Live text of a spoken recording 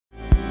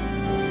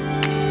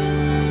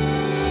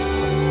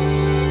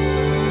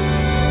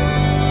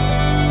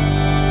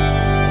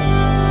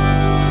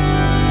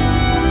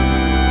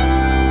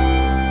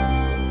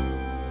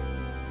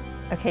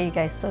Okay, you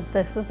guys, so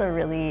this is a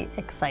really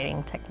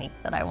exciting technique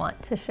that I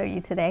want to show you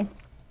today.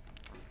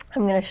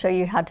 I'm going to show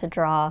you how to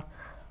draw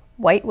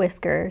white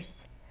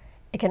whiskers.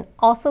 It can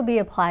also be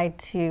applied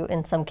to,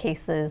 in some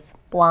cases,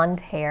 blonde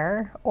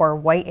hair or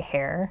white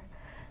hair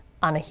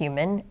on a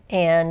human.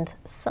 And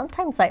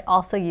sometimes I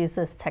also use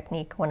this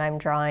technique when I'm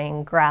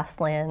drawing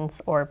grasslands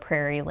or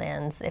prairie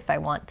lands if I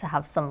want to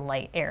have some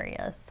light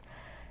areas.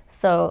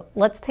 So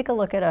let's take a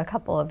look at a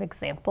couple of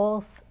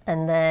examples,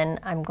 and then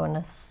I'm going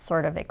to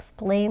sort of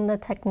explain the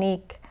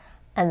technique,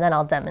 and then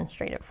I'll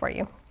demonstrate it for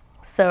you.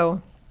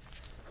 So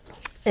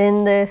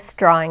in this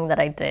drawing that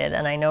I did,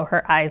 and I know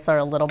her eyes are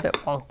a little bit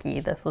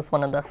wonky, this was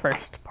one of the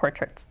first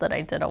portraits that I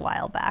did a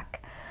while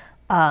back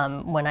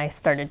when I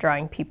started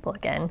drawing people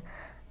again.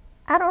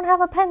 I don't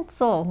have a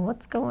pencil,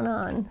 what's going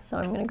on? So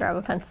I'm going to grab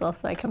a pencil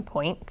so I can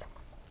point.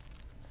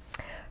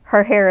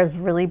 Her hair is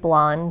really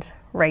blonde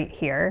right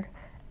here,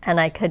 and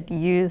I could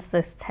use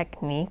this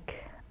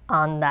technique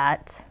on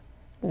that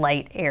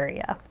light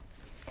area.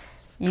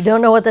 You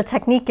don't know what the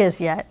technique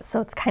is yet, so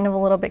it's kind of a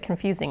little bit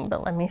confusing,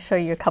 but let me show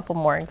you a couple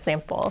more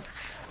examples.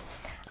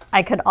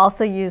 I could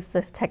also use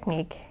this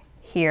technique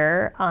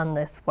here on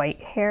this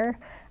white hair.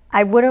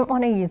 I wouldn't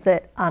want to use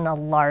it on a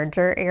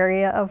larger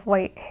area of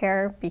white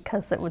hair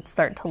because it would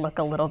start to look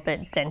a little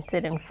bit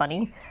dented and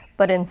funny,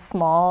 but in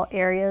small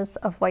areas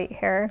of white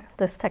hair,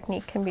 this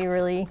technique can be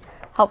really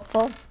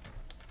helpful.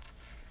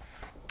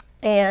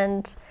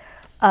 And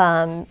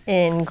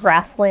in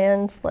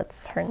grasslands,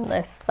 let's turn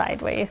this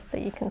sideways so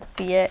you can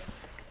see it.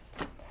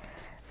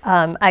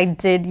 I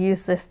did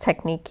use this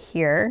technique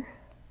here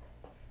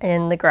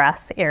in the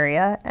grass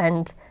area,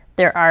 and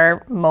there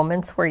are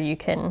moments where you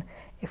can,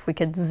 if we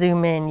could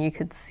zoom in, you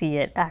could see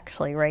it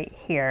actually right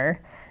here,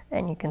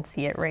 and you can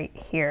see it right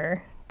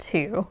here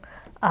too.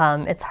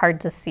 It's hard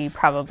to see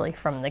probably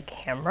from the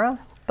camera,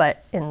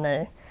 but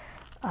in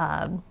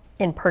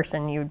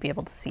person you would be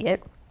able to see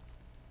it.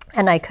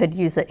 And I could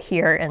use it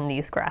here in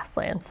these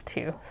grasslands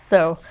too.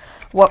 So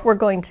what we're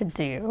going to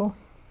do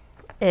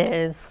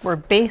is we're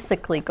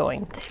basically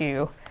going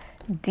to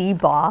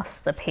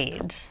deboss the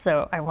page.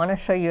 So I want to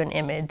show you an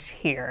image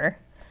here.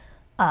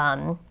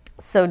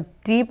 So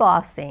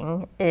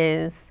debossing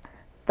is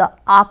the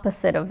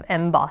opposite of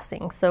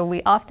embossing. So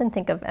we often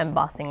think of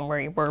embossing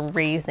where we're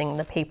raising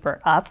the paper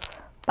up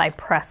by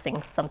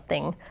pressing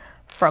something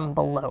from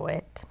below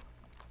it.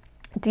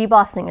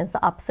 Debossing is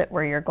the opposite,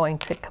 where you're going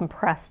to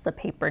compress the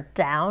paper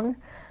down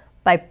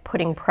by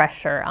putting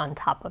pressure on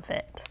top of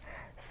it.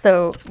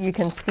 So you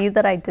can see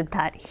that I did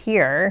that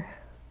here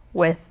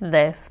with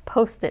this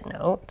Post-it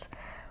note.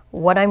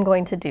 What I'm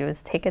going to do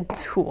is take a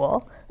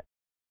tool.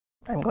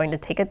 I'm going to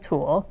take a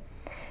tool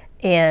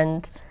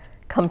and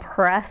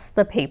compress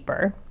the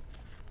paper.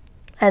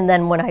 And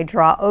then when I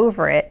draw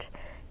over it,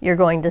 you're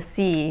going to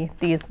see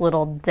these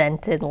little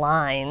dented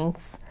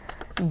lines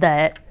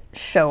that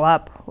show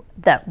up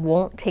that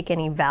won't take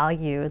any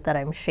value that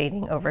I'm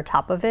shading over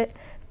top of it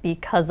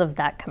because of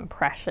that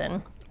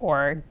compression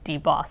or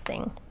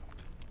debossing.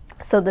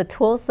 So the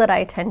tools that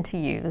I tend to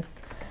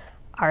use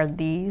are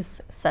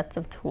these sets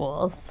of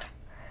tools.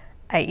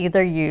 I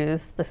either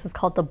use, this is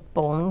called the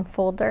bone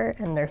folder,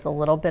 and there's a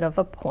little bit of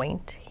a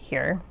point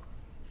here.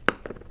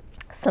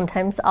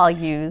 Sometimes I'll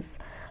use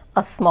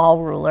a small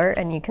ruler,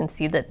 and you can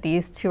see that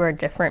these two are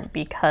different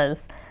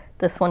because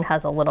this one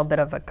has a little bit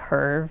of a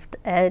curved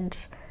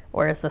edge,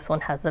 whereas this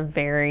one has a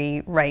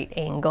very right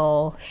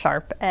angle,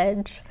 sharp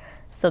edge.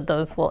 So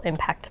those will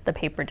impact the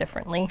paper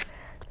differently.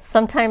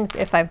 Sometimes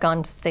if I've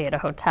gone to stay at a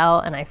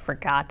hotel and I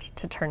forgot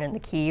to turn in the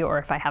key, or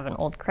if I have an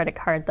old credit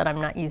card that I'm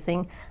not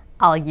using,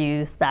 I'll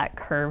use that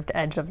curved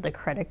edge of the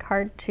credit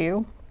card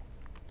too,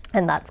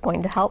 and that's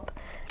going to help.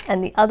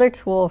 And the other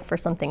tool for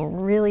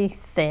something really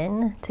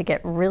thin, to get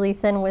really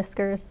thin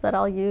whiskers that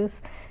I'll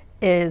use,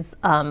 is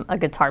a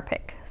guitar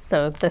pick.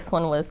 So this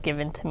one was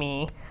given to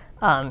me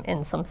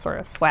in some sort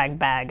of swag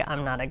bag.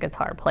 I'm not a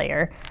guitar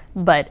player,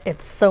 but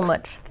it's so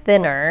much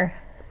thinner.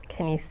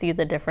 Can you see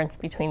the difference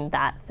between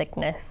that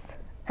thickness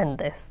and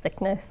this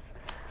thickness?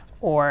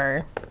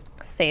 Or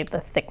say the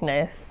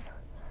thickness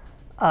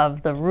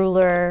of the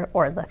ruler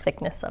or the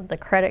thickness of the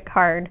credit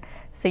card.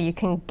 So you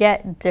can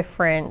get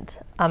different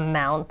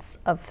amounts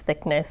of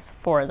thickness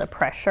for the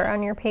pressure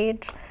on your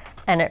page,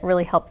 and it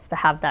really helps to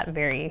have that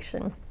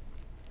variation.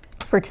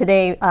 For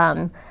today,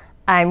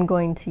 I'm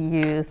going to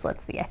use,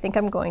 let's see, I think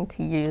I'm going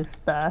to use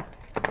the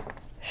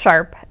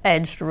sharp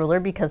edged ruler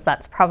because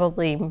that's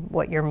probably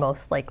what you're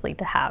most likely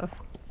to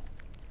have.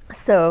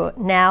 So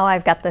now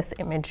I've got this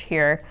image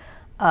here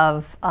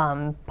of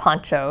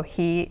Poncho.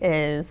 He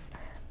is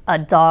a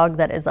dog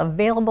that is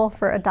available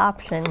for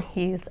adoption.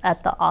 He's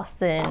at the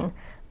Austin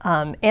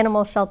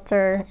Animal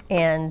Shelter,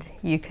 and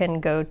you can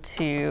go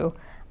to,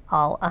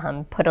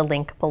 I'll put a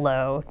link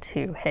below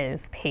to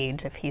his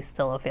page if he's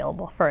still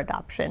available for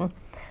adoption.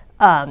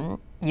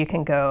 You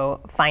can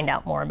go find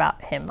out more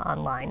about him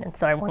online. And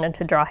so I wanted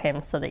to draw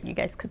him so that you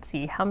guys could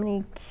see how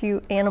many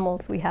cute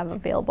animals we have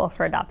available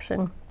for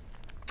adoption.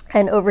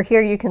 And over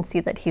here you can see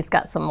that he's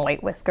got some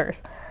white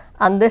whiskers.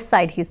 On this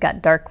side he's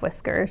got dark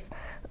whiskers.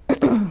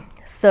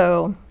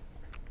 So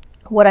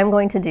what I'm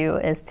going to do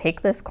is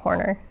take this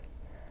corner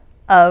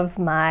of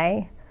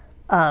my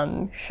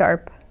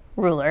sharp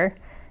ruler,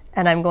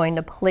 and I'm going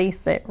to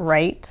place it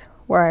right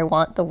where I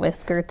want the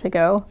whisker to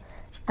go,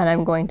 and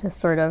I'm going to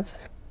sort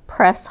of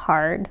press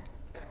hard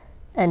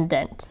and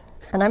dent.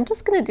 And I'm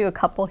just going to do a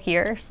couple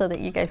here so that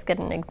you guys get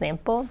an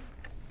example.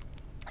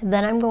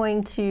 Then I'm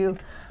going to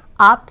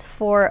opt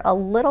for a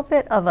little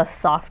bit of a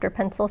softer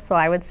pencil, so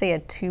I would say a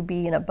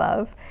 2B and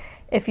above.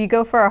 If you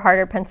go for a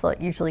harder pencil,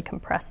 it usually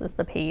compresses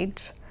the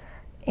page,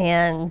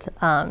 and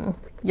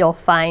you'll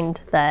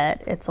find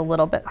that it's a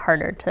little bit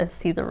harder to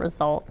see the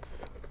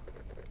results.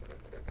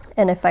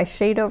 And if I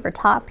shade over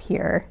top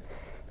here,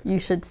 you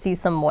should see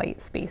some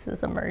white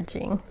spaces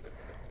emerging.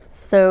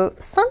 So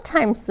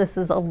sometimes this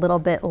is a little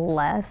bit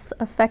less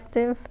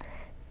effective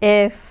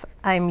if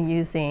I'm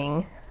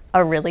using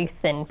a really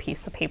thin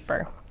piece of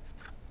paper.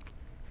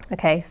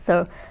 Okay,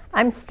 so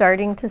I'm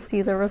starting to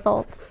see the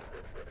results,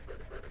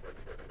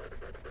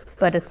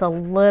 but it's a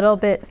little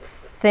bit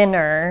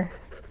thinner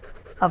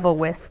of a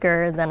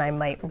whisker than I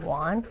might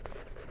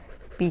want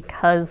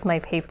because my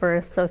paper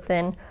is so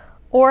thin,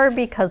 or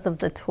because of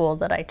the tool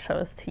that I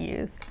chose to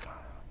use.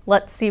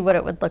 Let's see what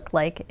it would look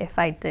like if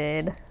I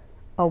did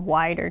a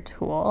wider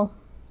tool.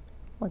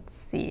 Let's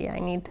see, I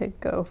need to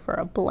go for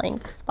a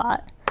blank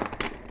spot.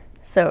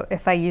 So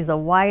if I use a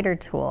wider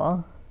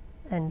tool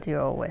and do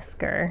a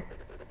whisker,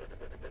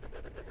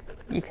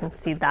 you can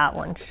see that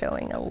one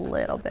showing a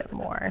little bit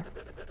more.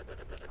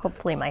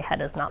 Hopefully my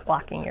head is not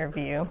blocking your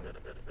view.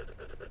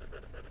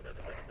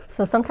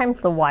 So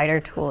sometimes the wider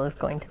tool is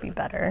going to be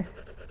better.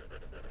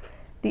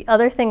 The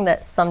other thing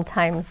that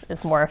sometimes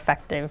is more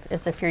effective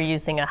is if you're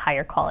using a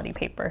higher quality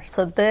paper.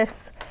 So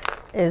this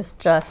is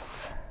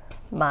just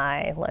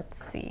my,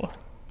 let's see.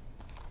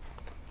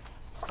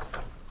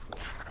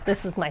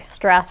 This is my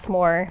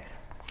Strathmore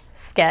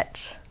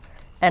sketch,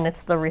 and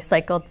it's the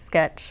recycled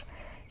sketch.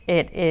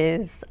 It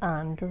is,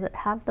 does it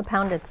have the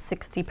pound? It's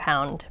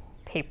 60-pound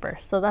paper,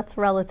 so that's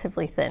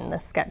relatively thin. The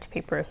sketch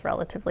paper is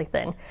relatively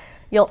thin.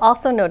 You'll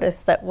also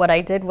notice that what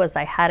I did was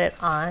I had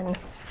it on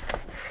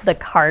the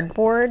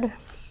cardboard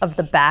of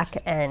the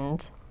back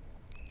end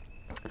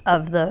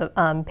of the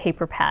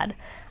paper pad.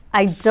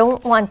 I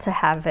don't want to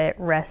have it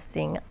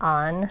resting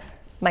on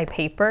my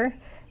paper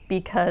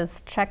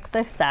because check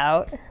this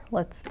out.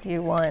 Let's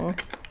do one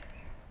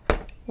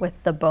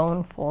with the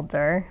bone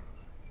folder.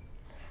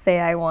 Say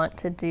I want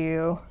to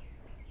do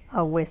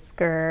a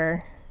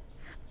whisker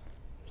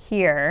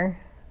here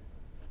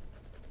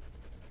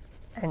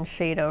and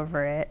shade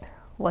over it.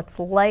 What's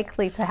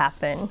likely to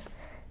happen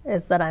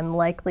is that I'm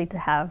likely to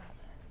have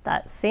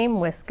that same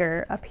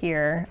whisker up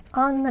here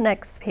on the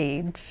next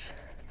page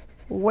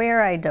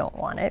where I don't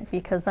want it,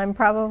 because I'm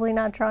probably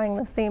not drawing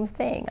the same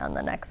thing on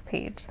the next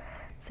page.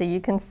 So you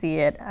can see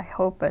it. I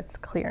hope it's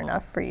clear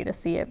enough for you to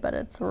see it, but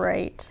it's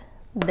right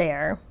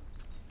there.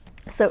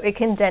 So it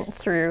can dent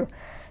through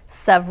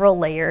several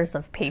layers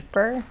of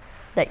paper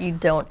that you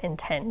don't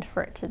intend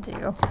for it to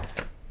do.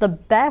 The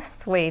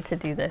best way to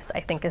do this, I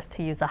think, is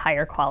to use a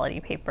higher quality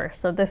paper.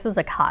 So this is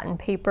a cotton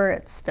paper,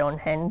 it's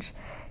Stonehenge.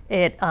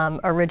 It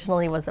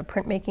originally was a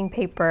printmaking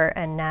paper,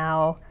 and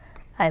now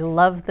I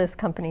love this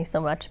company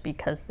so much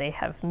because they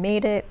have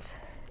made it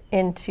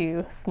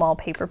into small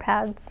paper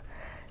pads.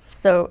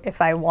 So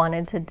if I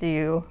wanted to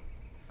do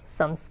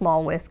some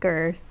small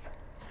whiskers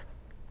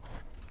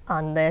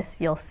on this,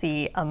 you'll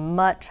see a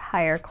much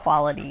higher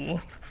quality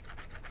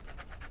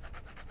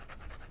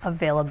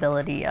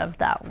availability of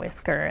that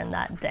whisker and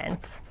that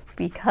dent.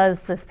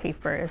 Because this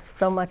paper is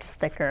so much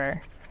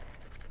thicker,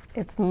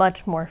 it's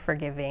much more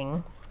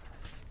forgiving,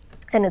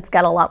 and it's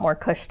got a lot more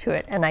cush to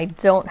it, and I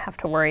don't have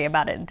to worry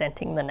about it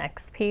denting the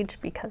next page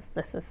because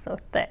this is so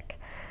thick.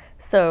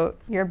 So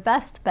your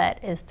best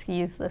bet is to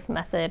use this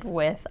method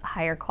with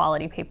higher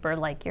quality paper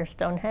like your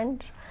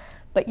Stonehenge,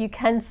 but you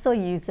can still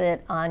use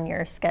it on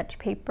your sketch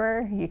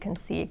paper. You can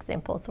see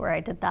examples where I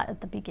did that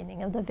at the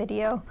beginning of the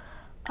video.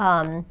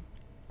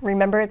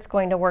 Remember, it's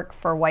going to work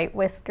for white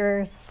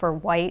whiskers, for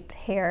white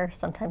hair,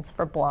 sometimes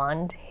for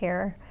blonde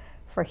hair,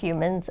 for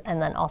humans,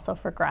 and then also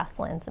for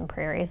grasslands and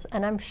prairies.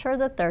 And I'm sure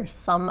that there's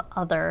some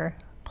other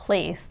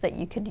place that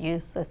you could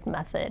use this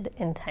method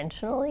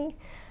intentionally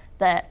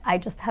that I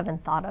just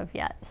haven't thought of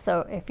yet.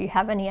 So if you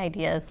have any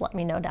ideas, let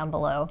me know down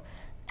below.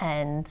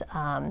 And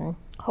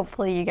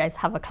hopefully you guys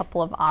have a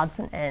couple of odds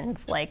and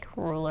ends like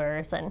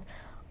rulers and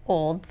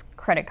old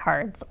credit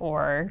cards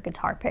or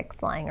guitar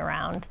picks lying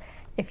around.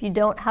 If you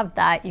don't have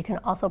that, you can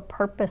also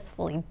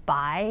purposefully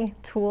buy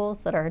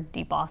tools that are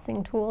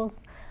debossing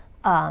tools.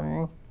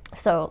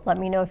 So let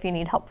me know if you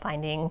need help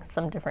finding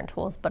some different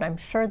tools, but I'm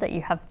sure that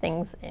you have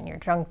things in your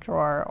junk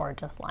drawer or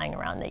just lying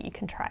around that you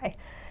can try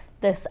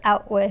this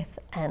out with,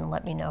 and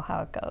let me know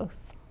how it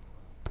goes.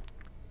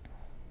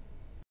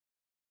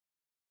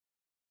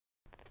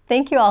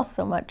 Thank you all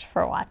so much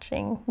for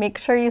watching. Make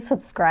sure you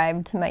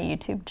subscribe to my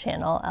YouTube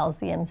channel,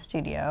 LZM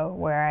Studio,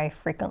 where I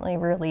frequently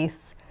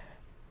release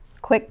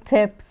quick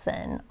tips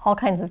and all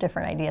kinds of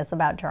different ideas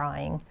about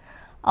drawing.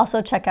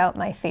 Also check out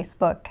my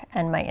Facebook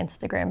and my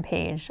Instagram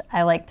page.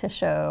 I like to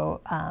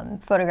show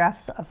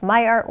photographs of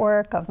my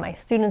artwork, of my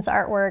students'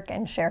 artwork,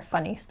 and share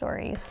funny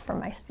stories from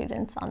my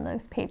students on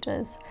those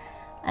pages.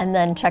 And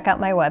then check out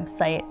my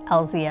website,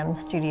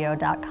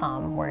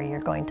 lzmstudio.com, where you're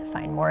going to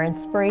find more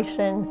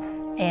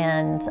inspiration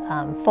and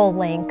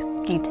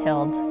full-length,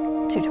 detailed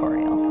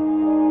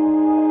tutorials.